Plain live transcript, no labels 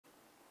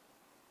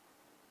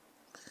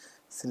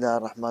بسم الله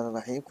الرحمن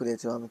الرحيم. كلية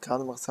إمام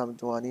الكاظم، أقسام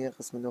الديوانية،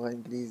 قسم اللغة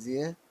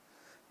الإنجليزية،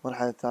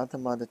 المرحلة الثالثة،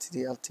 مادة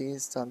TELT،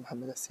 أستاذ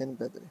محمد حسين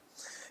البدري.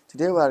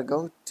 Today we are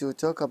going to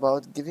talk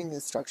about giving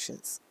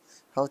instructions.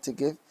 How to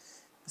give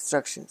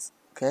instructions.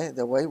 Okay,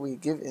 the way we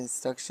give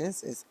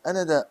instructions is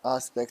another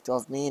aspect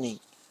of managing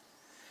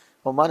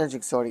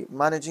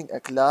a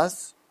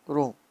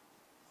classroom.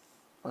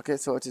 Okay,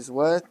 so it is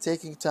worth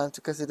taking time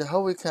to consider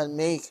how we can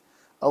make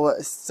our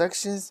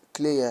instructions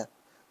clear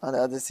and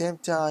at the same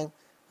time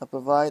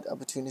provide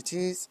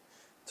opportunities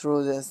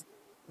through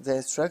the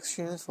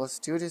instructions for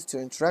students to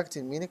interact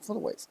in meaningful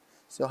ways.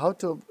 So how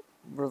to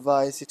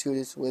provide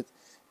students with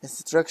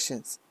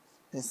instructions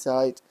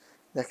inside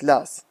the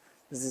class.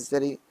 This is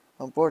very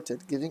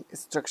important, giving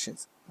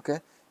instructions. Okay,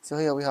 so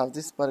here we have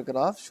this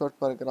paragraph, short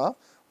paragraph.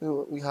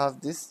 We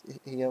have this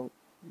here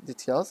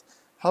details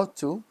how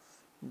to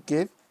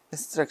give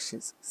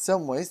instructions,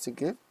 some ways to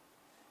give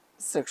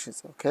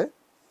instructions. Okay,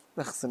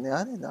 لخصنا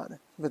يعني هنا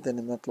بدل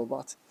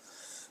المطلوبات.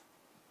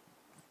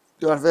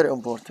 They are very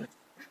important.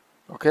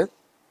 Okay,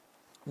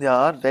 they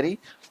are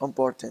very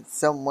important.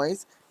 Some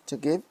ways to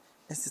give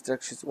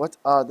instructions. What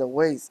are the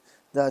ways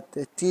that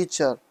the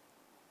teacher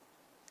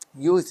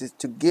uses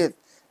to give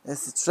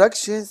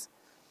instructions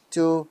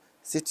to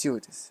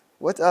students?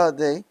 What are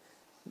they?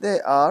 They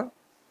are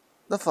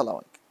the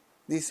following.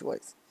 These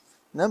ways.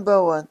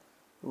 Number one,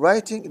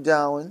 writing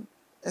down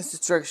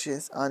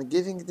instructions and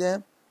giving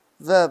them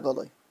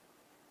verbally.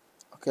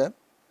 Okay,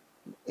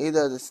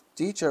 either the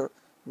teacher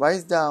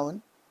writes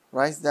down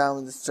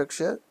the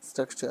structure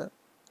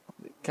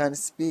can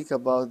speak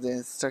about the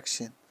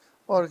instruction,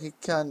 or he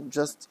can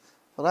just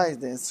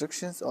write the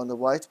instructions on the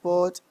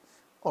whiteboard,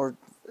 or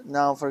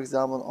now for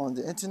example on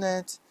the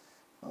internet.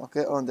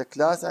 Okay, on the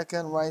class I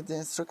can write the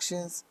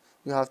instructions.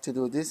 You have to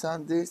do this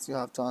and this, you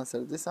have to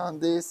answer this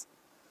and this.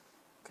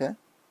 Okay.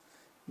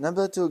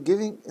 Number two,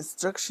 giving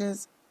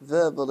instructions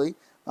verbally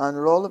and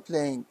role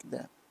playing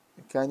them.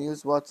 You can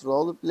use what?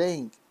 Role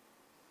playing.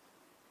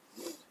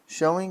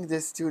 Showing the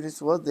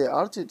students what they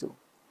are to do.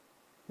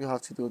 You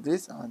have to do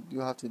this and you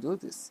have to do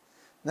this.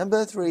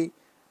 Number three,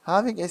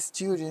 having a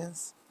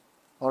student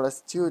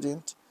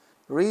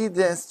read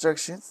the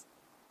instructions.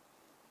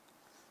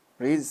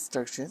 Read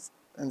instructions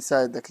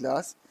inside the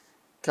class.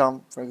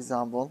 For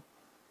example,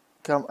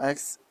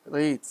 X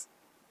reads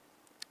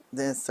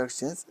the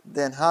instructions,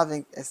 then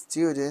having a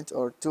student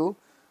or two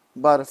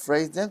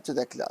paraphrase them to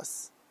the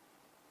class.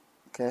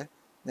 Okay,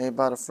 they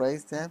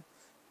paraphrase them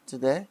to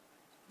the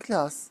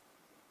class.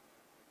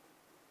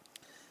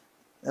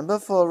 Number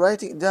four,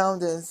 writing down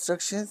the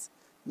instructions,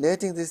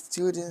 letting the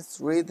students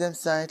read them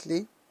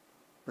silently.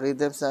 Read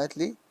the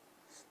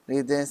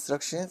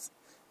instructions.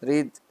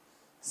 Read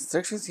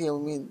instructions here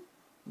we mean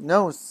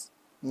notes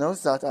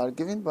that are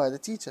given by the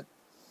teacher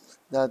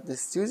that the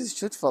students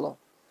should follow.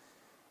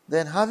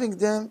 Then having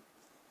them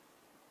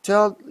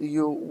tell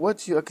you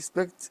what you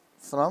expect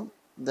from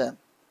them.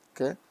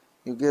 Okay,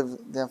 you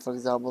give them for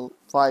example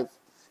 5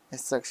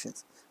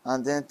 instructions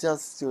and then tell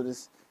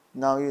students,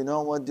 now you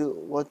know what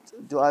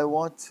do I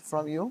want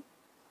from you?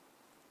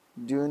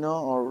 Do you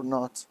know or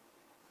not?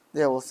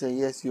 They will say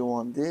yes, you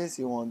want this,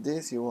 you want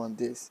this, you want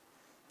this,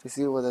 to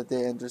see whether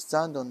they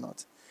understand or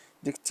not.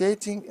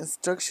 Dictating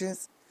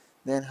instructions,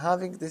 then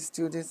having the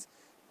students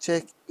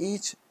check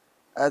each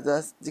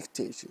other's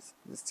dictations.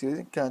 The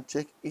student can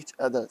check each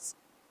other's.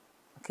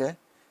 Okay,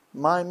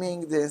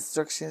 miming the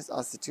instructions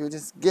as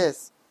students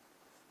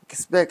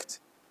expect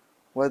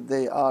what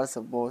they are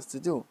supposed to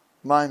do.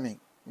 Miming,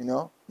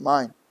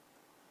 mime,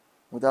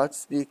 without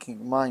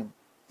speaking, mime.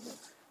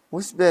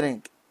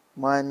 Whispering,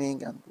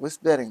 miming and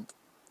whispering.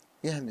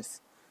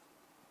 يهمس.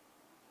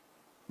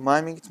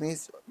 Miming, it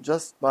means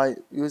just by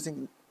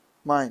using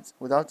minds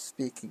without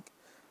speaking,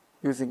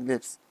 using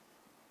lips.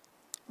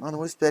 And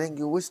whispering,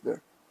 you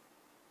whisper.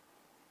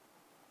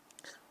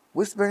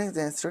 Whispering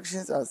the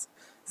instructions as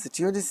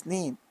students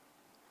need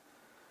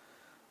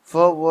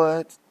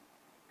forward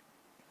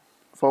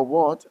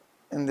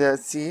in their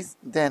seats,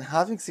 then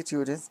having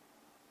students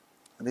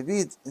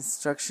repeat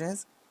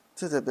instructions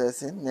to the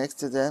person next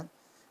to them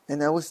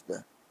in a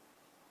whisper.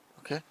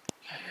 Okay?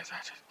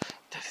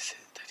 That is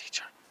the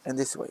teacher. In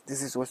this way,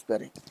 this is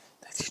whispering.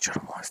 The teacher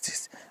wants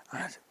this.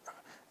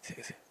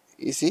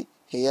 You see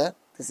here,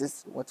 this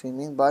is what we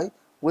mean by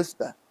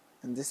whisper.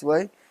 In this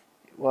way,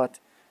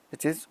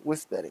 it is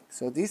whispering.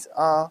 So these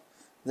are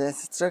the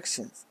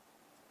instructions.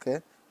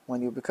 Okay,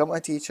 when you become a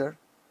teacher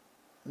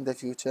in the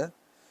future,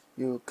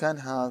 you can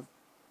have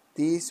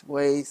these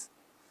ways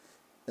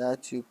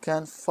that you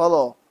can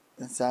follow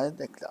inside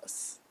the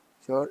class.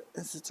 Your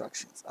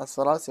instructions, as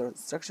far as your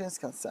instructions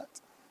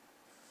concerned.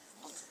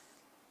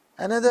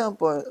 Another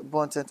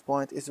important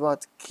point is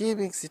what?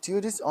 Keeping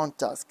students on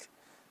task.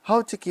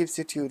 How to keep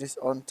students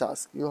on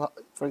task?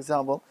 For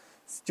example,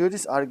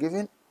 students are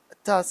given a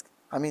task.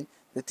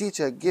 The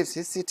teacher gives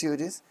his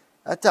students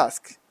a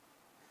task.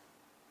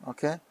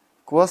 Okay,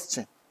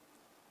 question,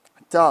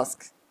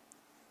 task,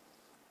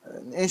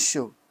 an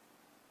issue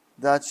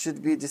that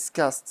should be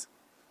discussed.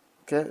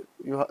 Okay,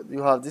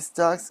 you have this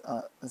task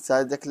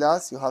inside the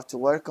class. You have to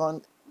work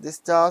on this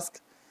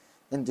task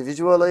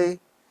individually,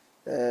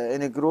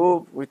 in a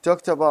group. We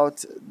talked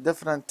about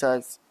different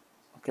types,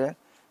 okay,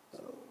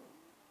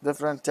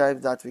 different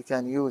types that we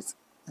can use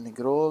in a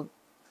group,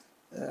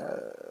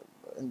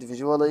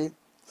 individually,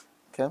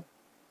 okay.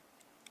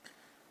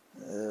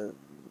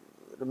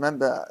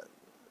 Remember,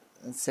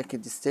 in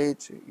second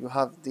stage you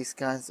have these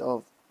kinds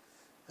of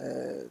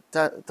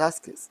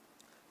tasks.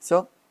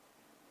 So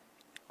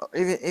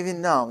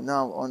even now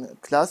on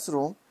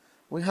classroom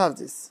we have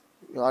this.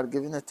 You are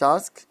given a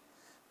task.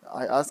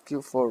 I ask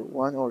you for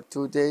 1 or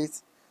 2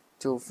 days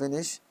to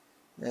finish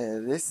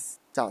this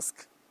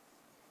task.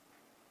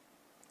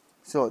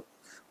 So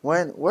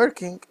when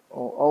working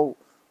or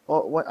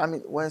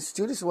when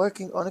students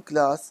working on a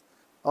class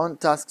on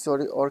task,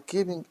 sorry, or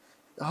keeping,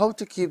 how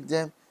to keep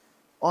them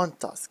on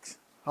task,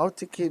 how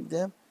to keep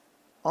them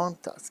on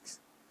tasks.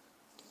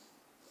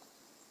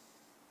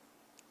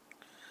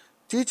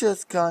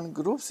 Teachers can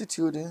group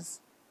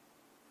students,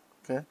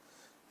 okay,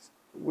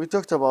 we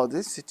talked about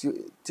this.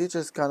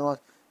 Teachers can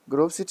what?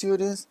 Group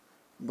students,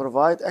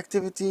 provide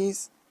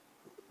activities.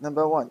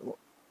 Number 1,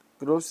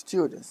 group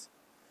students,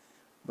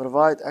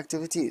 provide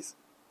activities,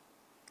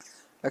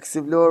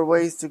 explore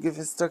ways to give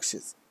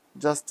instructions.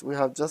 We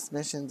have just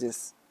mentioned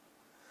this,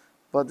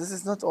 but this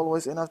is not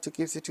always enough to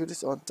keep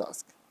students on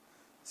task.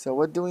 So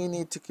what do we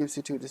need to keep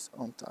students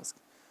on task?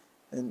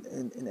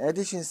 In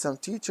addition, some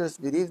teachers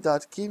believe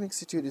that keeping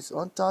students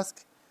on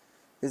task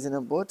is an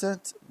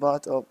important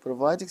part of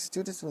providing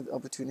students with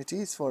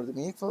opportunities for the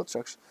meaningful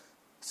instruction.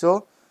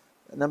 So,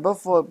 number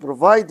 4,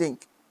 providing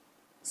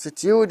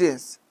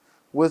students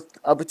with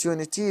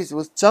opportunities,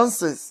 with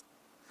chances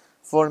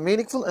for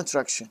meaningful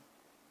instruction.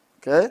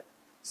 Okay?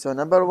 So,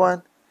 number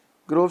 1,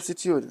 group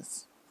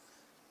students,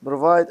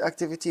 provide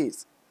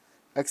activities,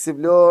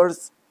 explore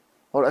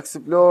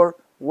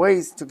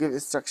ways to give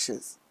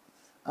instructions.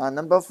 And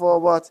number 4,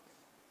 what?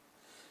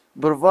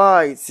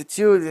 Provide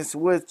students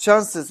with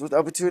chances, with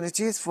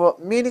opportunities for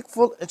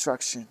meaningful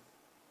interaction.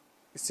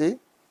 You see?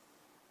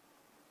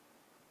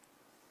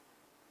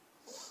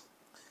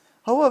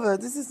 However,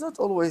 this is not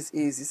always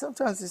easy.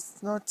 Sometimes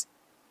it's not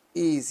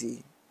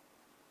easy.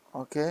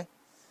 Okay?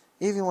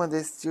 Even when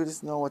the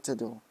students know what to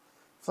do.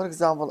 For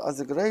example, as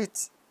a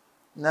great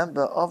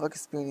number of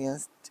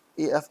experienced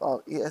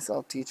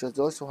ESL teachers,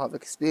 those who have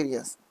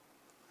experience,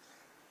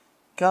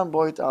 can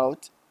point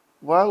out,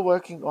 while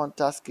working on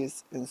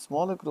tasks in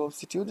smaller groups,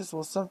 students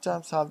will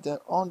sometimes have their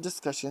own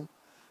discussion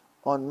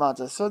on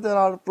matters. So there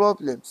are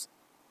problems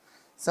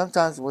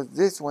sometimes with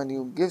this. When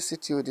you give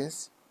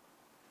students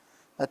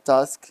a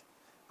task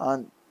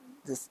and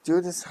the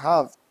students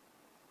have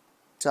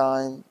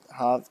time,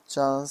 have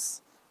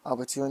chance,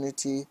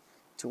 opportunity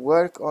to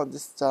work on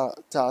this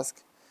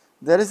task,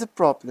 there is a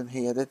problem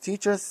here. The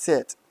teacher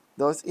said,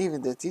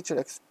 the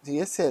teacher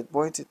here said,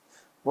 point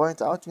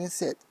out and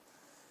said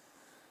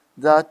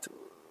that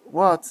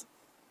what?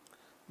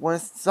 When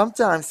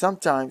sometimes,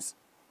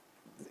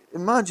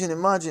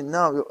 imagine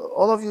now,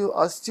 all of you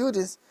are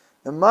students.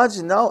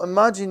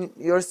 Imagine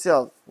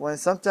yourself when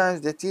sometimes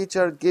the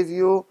teacher give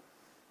you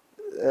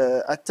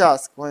a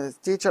task, when the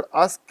teacher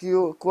asks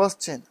you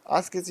question,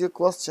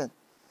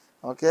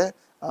 okay,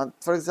 and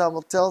for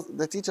example,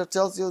 the teacher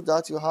tells you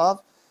that you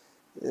have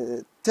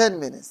 10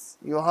 minutes,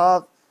 you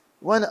have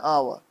 1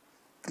 hour.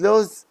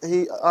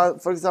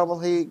 For example,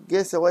 he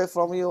gets away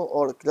from you,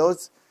 or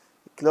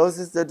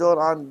closes the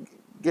door and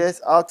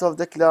gets out of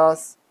the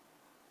class.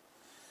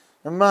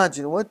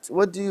 Imagine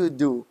what do you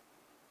do?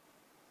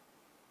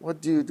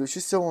 شو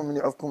تسوون من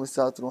يعوفكم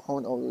الساعة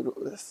تروحون أو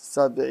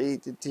الساعة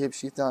بعيد ينتهي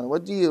بشي ثاني؟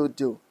 What do you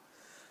do?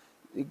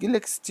 يقول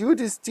لك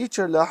students,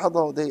 teacher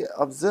لاحظوا, they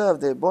observe,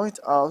 they point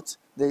out,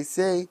 they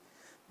say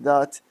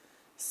that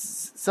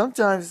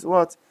sometimes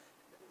what?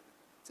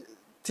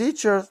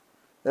 Teachers,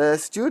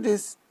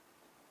 students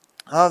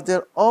have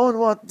their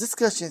own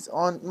discussions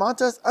on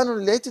matters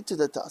unrelated to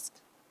the task.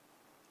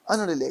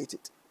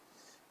 Unrelated.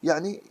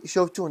 يعني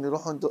يشوتون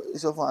يروحون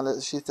يسولفون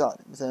على شيء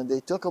ثاني. مثلا they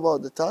talk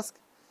about the task,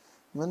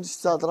 من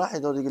الأستاذ راح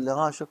يدور يقول له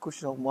ها شكو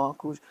شلون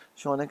ماكو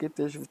شلونك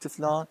انت شفت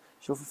فلان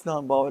شوف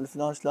فلان باوع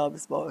الفلان ايش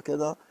لابس باوع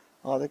كذا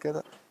هذا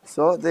كذا.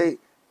 So they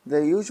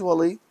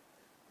usually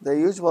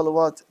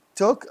what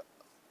talk,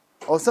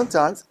 or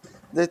sometimes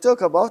they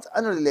talk about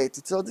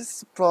unrelated. So this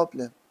is a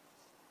problem.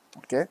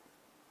 Okay.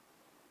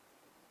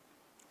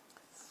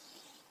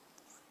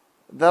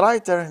 The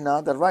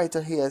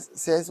writer here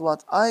says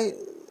what? I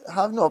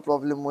have no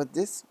problem with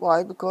this.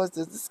 Why? Because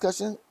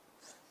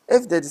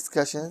if the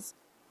discussions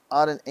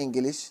are in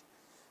English,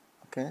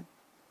 okay,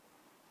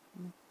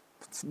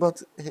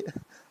 but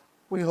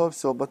we hope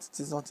so, but it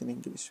is not in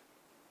English.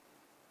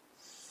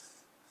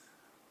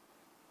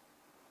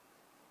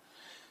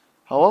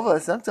 However,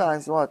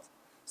 sometimes what?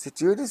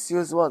 Students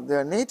use what?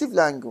 Their native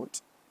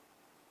language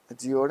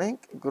during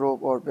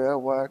group or pair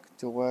work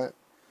to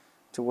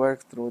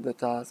work through the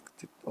task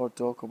or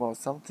talk about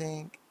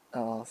something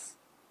else.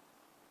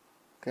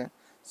 Okay,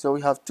 so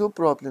we have 2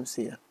 problems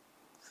here.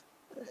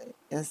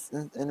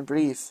 In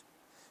brief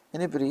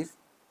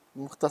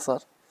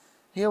مختصر,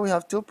 here we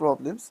have 2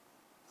 problems.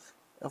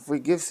 if we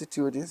give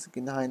students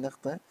قلنا هاي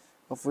النقطة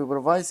if we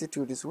provide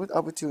students with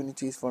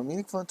opportunities for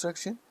meaningful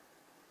interaction,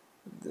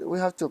 we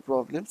have two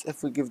problems.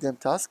 If we give them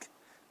task,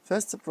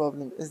 first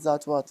problem is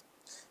that what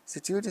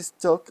students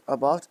talk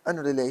about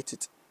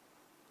unrelated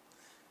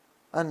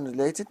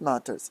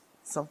matters,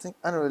 something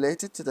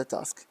unrelated to the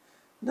task.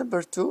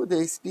 Number two,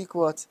 they speak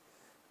what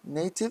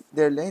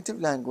their native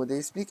language.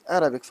 They speak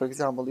Arabic. For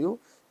example, you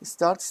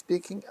start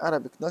speaking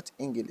Arabic, not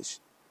English.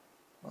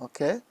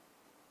 Okay.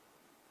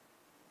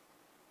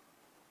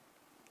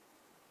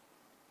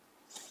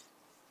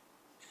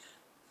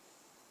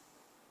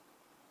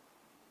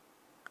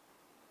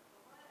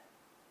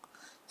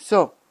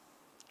 So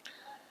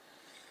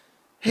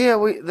here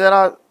there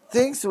are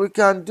things we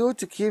can do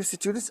to keep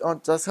students on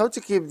task. How to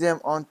keep them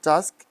on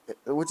task,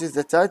 which is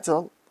the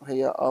title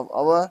here of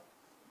our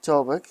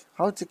topic.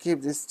 How to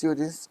keep the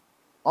students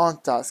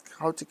on task.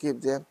 How to keep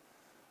them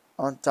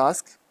on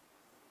task.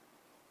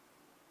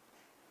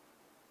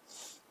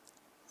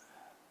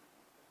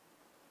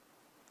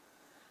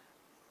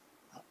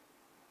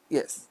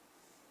 Yes,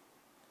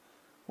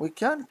 we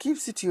can keep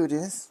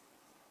students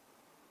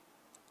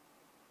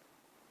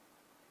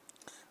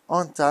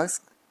on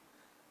task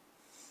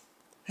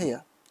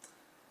here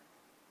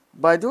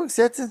by doing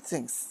certain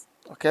things.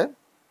 Okay,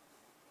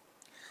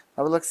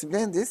 I will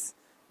explain this,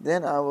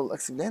 then I will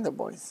explain the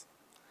points.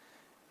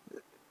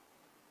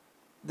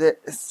 The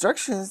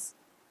instructions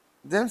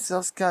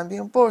themselves can be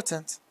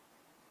important.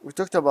 We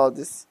talked about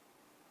this.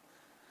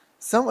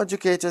 Some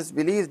educators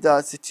believe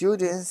that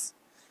students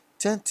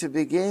tend to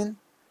begin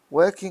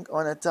working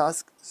on a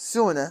task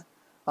sooner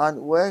and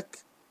work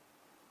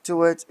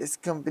towards its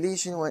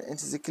completion when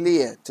it is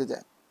clear to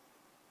them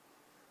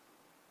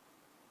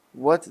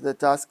what the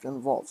task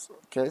involves.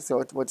 Okay, so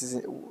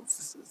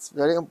it's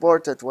very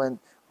important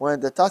when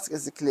the task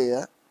is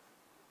clear,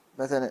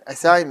 but an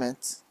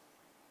assignment,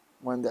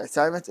 when the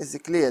assignment is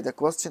clear, the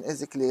question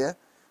is clear,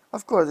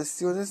 of course the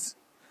students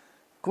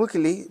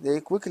quickly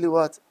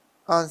what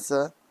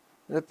answer,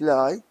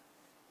 reply,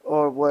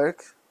 or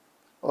work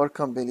or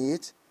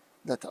complete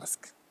the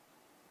task.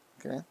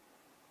 Okay,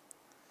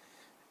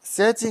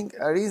 setting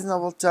a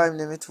reasonable time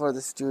limit for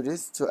the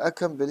students to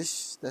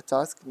accomplish the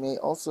task may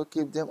also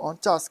keep them on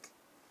task.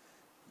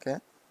 Okay,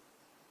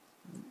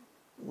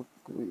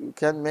 we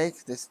can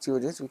make the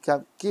students, we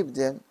can keep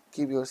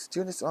your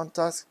students on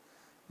task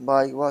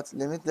by what?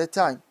 Limit the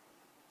time.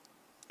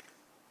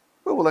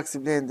 We will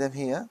explain them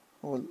here.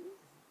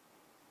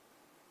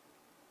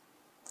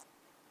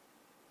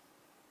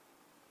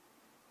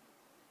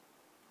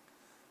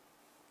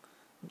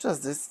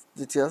 Just these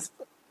details.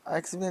 I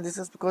explain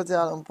this because they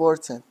are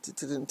important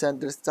to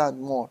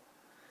understand more.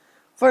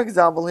 For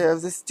example, here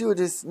if the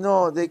students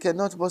know they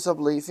cannot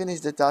possibly finish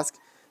the task,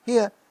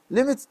 here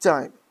limit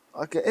time.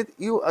 Okay,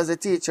 you as a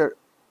teacher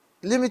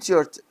limit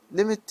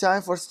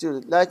time for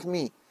student. Like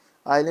me,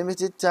 I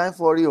limited time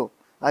for you.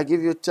 I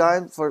give you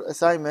time for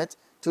assignment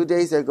 2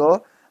 days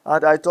ago,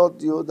 and I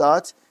told you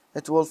that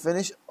it will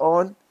finish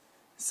on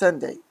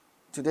Sunday.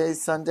 Today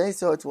is Sunday,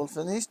 so it will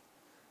finish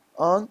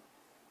on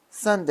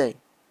Sunday.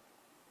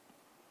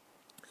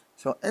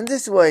 So in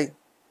this way,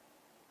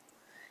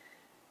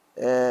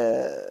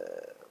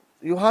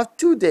 you have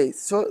 2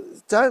 days. So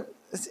time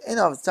is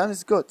enough. Time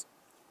is good.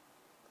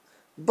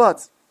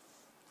 But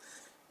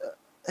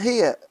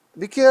here,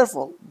 be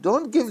careful.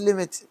 Don't give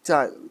limit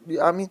time.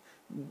 I mean,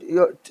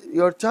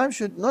 your time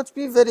should not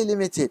be very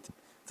limited.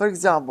 For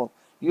example,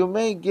 you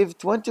may give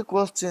 20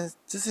 questions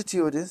to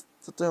students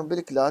تعطيهم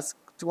بالكلاس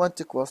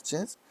 20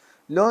 questions.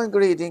 Long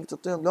reading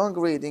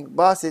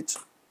passage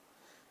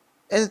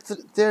in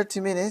 30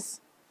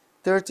 minutes.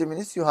 30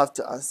 minutes you have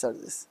to answer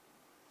this.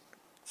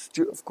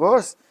 Of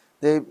course,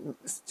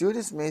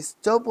 students may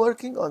stop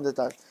working on the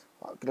task.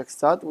 Like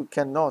that, we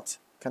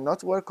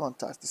cannot work on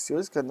task. The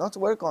students cannot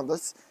work on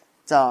this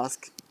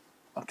task.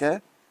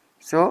 Okay,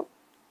 so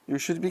you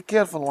should be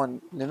careful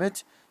when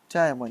limit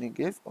time when you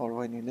give or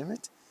when you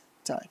limit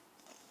time.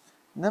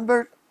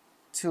 Number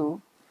 2,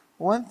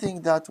 one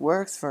thing that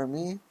works for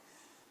me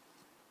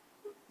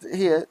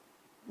here.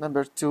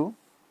 Number 2.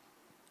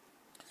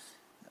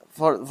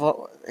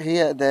 For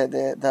here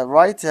the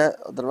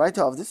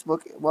writer of this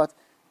book what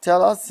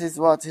tell us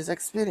his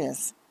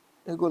experience.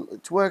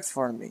 It works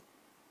for me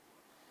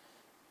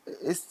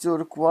is to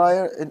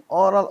require an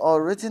oral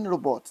or written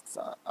report.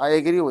 I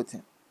agree with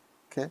him.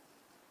 Okay,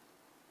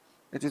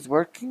 it is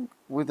working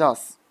with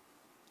us.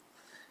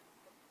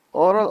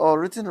 Oral or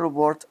written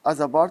report as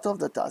a part of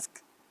the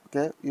task.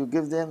 Okay, you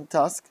give them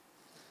task,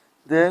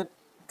 then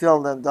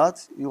tell them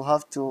that you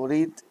have to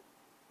read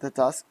the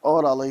task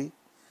orally,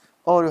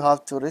 or you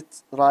have to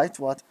write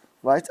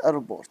a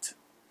report.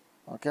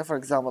 Okay, for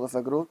example, if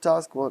a group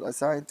task was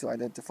assigned to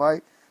identify,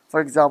 for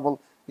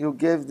example, you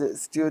give the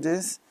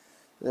students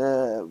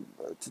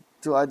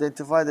to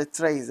identify the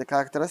traits, the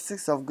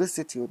characteristics of good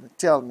student.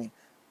 Tell me.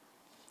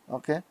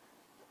 Okay,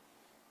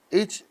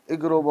 each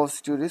group of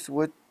students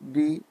would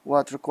be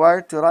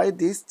required to write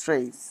these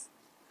traits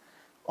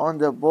on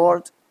the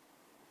board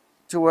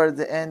toward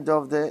the end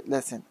of the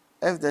lesson.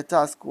 if the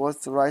task was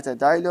to write a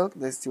dialogue,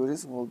 the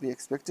students will be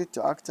expected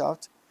to act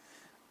out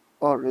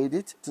or read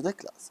it to the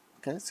class.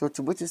 Okay, so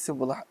to put it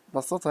simple,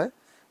 بسطها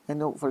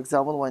إنه for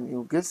example when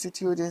you give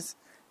students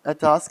a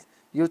task,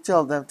 you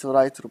tell them to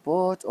write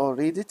report or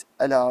read it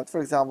aloud. For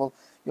example,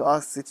 you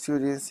ask the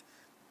students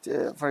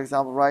to, for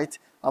example, write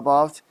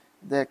about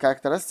the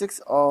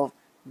characteristics of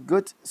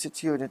good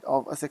student,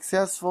 of a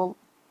successful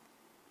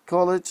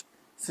college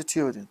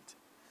student.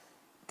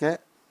 Okay,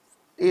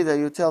 either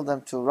you tell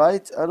them to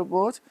write a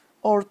report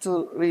or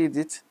to read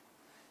it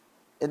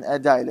in a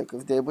dialogue.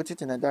 If they put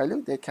it in a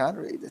dialogue, they can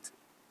read it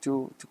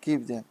to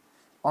keep them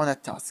on a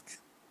task.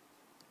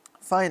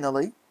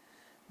 Finally,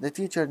 the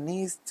teacher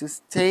needs to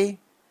stay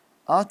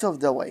out of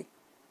the way.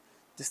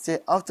 To stay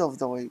out of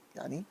the way,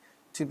 يعني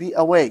to be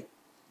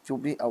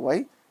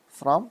away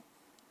from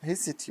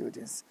his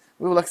students.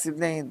 We will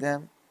explain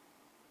them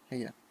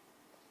here.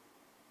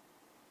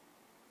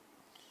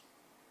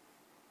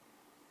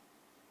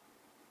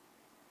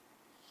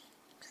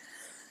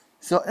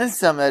 So in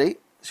summary,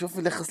 شوف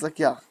اللي يخص لك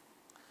اياه.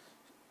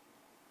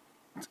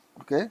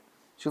 اوكي،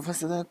 شوف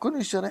هسه كل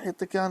الشرح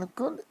يعطيك اياه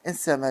الكل in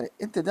summary.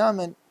 انت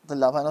دائما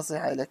طلاب، هاي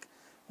نصيحة لك،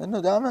 انه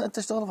دائما انت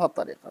تشتغل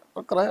بهالطريقة.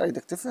 اقرا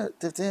اريدك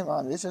تفهم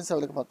انا ليش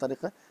نسوي لك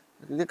بهالطريقة.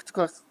 اريدك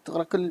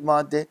تقرا كل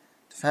مادة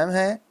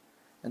تفهمها،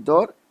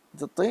 الدور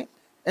تعطي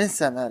in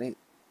summary.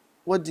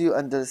 What do you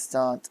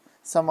understand?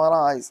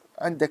 Summarize.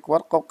 عندك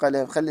ورقة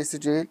وقلم، خلي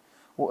سجل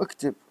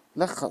واكتب،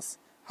 لخص.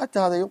 حتى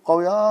هذا يبقى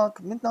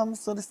وياك من تنام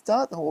تصير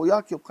استاذ، هو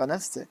وياك يبقى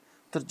نفسه،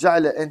 ترجع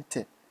له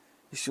انت.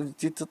 شلون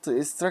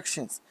تعطي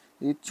instructions،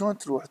 شلون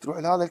تروح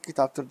لهذا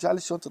الكتاب ترجع له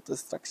شلون تعطي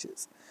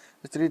instructions.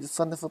 تريد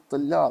تصنف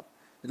الطلاب،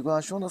 تقول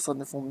انا شلون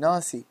اصنفهم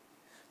ناسي،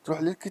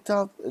 تروح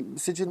للكتاب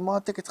بسجل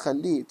مالتك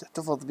تخليه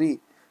تحتفظ بيه،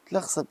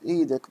 تلخصه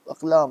بايدك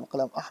بأقلام،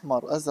 قلم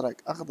احمر ازرق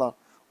اخضر،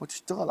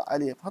 وتشتغل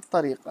عليه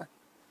بهالطريقة.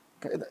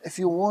 If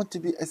you want to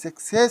be a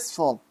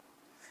successful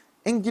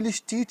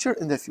English teacher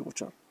in the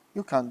future,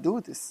 you can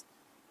do this.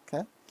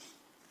 Okay.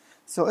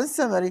 So in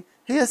summary,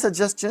 here are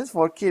suggestions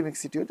for keeping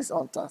students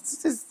on task.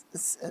 This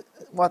is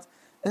what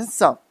in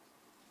sum.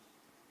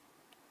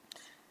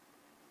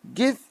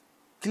 Give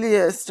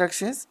clear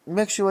instructions.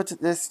 Make sure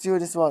the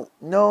students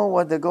know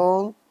what the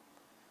goal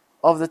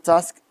of the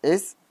task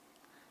is.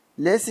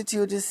 Let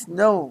students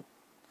know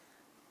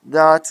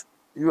that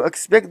you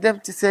expect them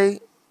to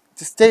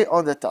stay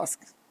on the task.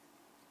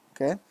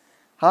 Okay.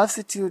 Have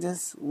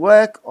students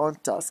work on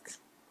tasks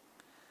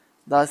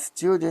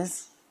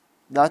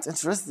that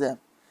interest them.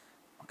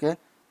 Okay.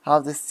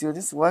 Have the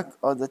students work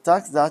on the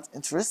tasks that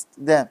interest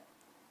them.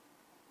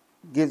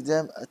 Give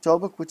them a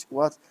topic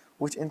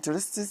which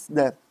interests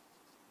them.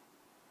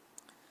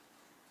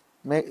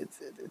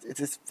 It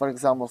is, for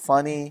example,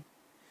 funny,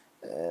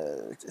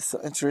 it's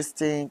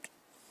interesting.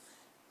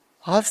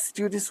 Have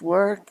students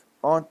work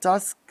on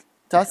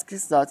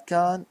tasks that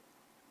can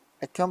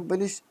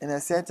accomplish in a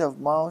set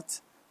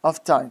amount of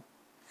time.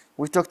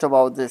 We talked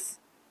about this.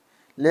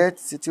 Let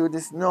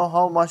students know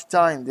how much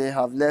time they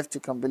have left to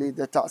complete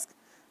the task,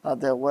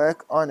 and they work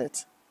on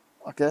it.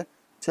 Okay?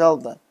 Tell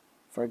them,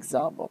 for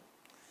example,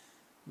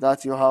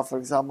 that you have, for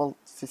example,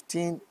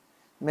 15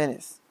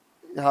 minutes.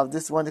 You have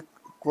this one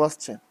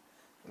question.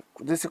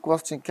 This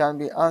question can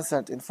be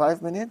answered in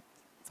 5 minutes.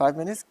 5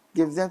 minutes,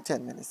 give them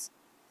 10 minutes.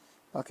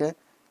 Okay?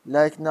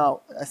 Like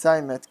now,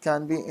 assignment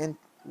can be in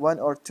 1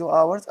 or 2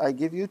 hours. I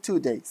give you 2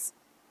 days.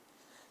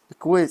 The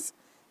quiz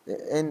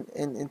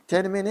in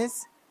 10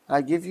 minutes,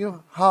 I give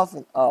you half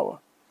an hour.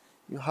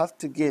 You have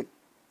to give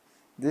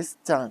this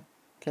time.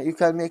 Okay? You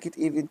can make it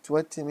even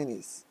 20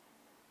 minutes.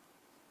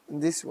 In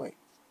this way.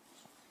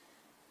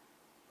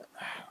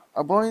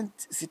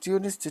 Appoint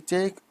students to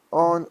take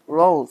on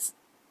roles.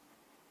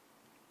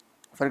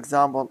 For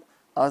example,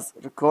 as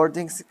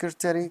recording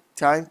secretary,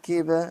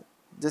 timekeeper,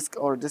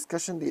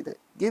 discussion leader.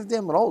 Give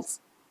them roles.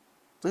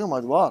 تعطيهم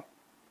أدوار.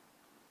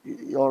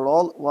 Your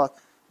role was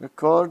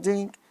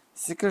recording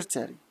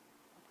secretary.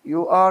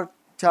 You are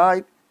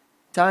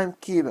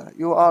timekeeper.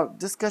 You are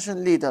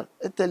discussion leader.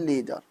 أنت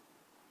leader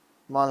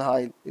مال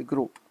هاي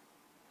الجروب.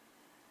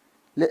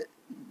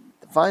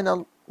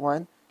 Final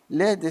one.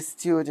 Let the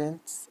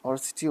students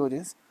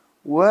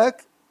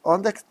work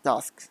on the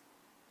task.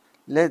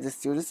 Let the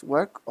students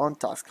work on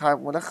task. هاي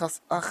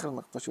ملخص آخر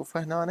نقطة.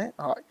 شوفها هنا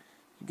هاي.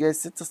 جاي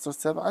 6 صفر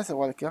 7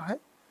 سوى لك إياها.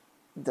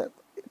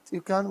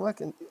 You can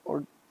work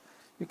or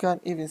you can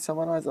even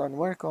summarize and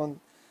work on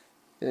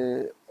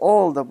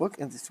all the book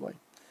in this way.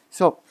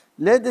 So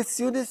let the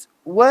students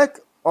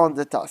work on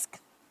the task.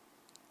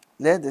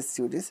 Let the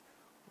students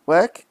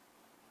work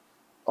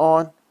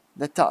on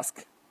the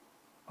task.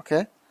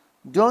 Okay?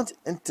 Don't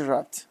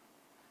interrupt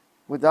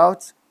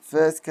without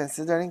first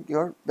considering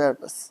your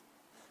purpose.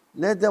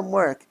 Let them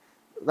work.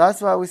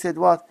 That's why we said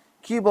what?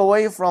 Keep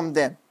away from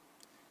them.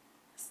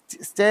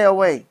 Stay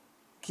away.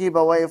 Keep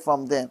away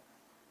from them.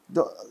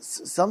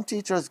 Some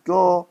teachers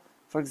go,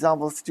 for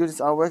example,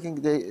 students are working,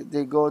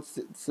 they go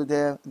to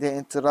them, they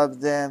interrupt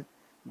them,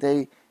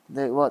 they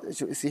what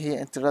you see here,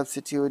 interrupt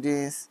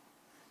students.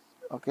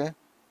 Okay?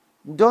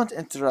 Don't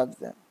interrupt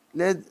them.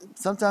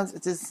 sometimes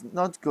it is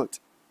not good.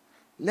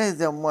 Let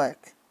them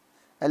work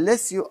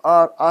unless you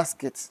are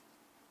asked.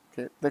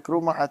 Okay,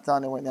 ذكروا المرحلة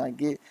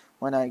الثانية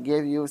when I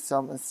gave you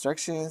some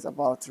instructions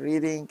about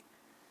reading,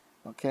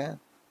 okay,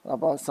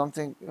 about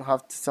something you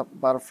have to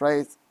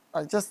paraphrase.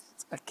 I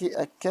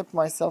kept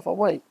myself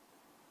away.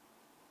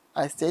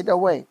 I stayed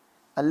away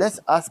unless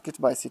asked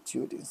by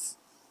students.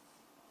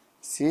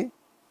 See?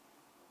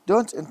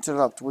 Don't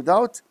interrupt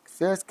without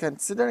first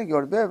considering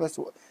your purpose,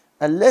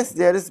 unless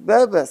there is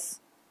purpose.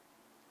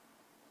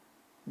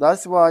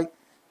 That's why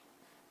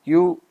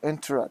you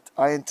interrupt.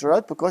 I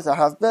interrupt because I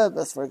have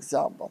purpose, for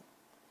example.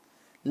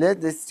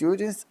 Let the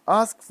students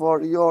ask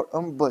for your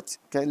input.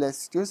 Okay, let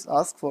students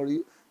ask for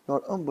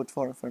your input,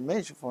 for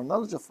information, for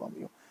knowledge from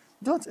you.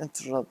 Don't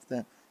interrupt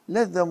them.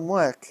 Let them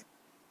work.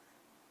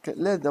 Okay,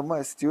 let them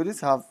work.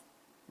 Students have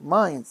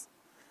minds.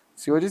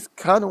 Students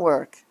can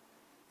work.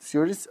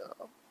 Students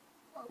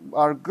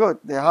are good.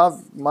 They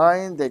have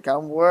mind. They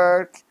can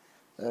work.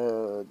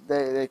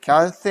 They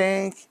can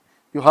think.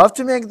 You have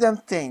to make them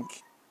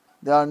think.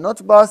 They are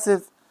not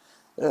passive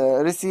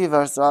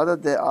receivers. Rather,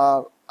 they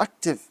are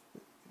active.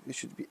 You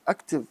should be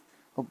active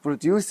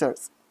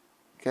producers.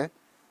 Okay,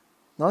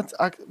 not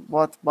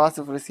but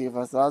passive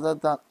receivers, rather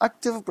than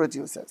active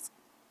producers.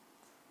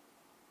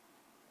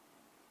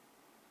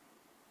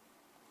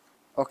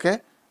 Okay,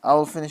 I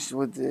will finish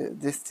with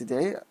this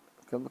today,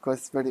 okay, because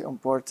it's very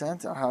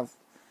important.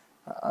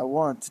 I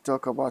want to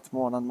talk about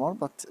more and more,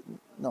 but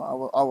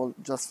no, I will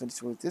just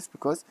finish with this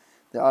because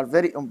they are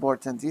very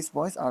important. These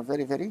points are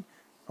very, very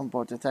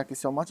important. Thank you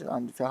so much,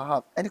 and if you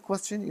have any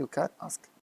question, you can ask.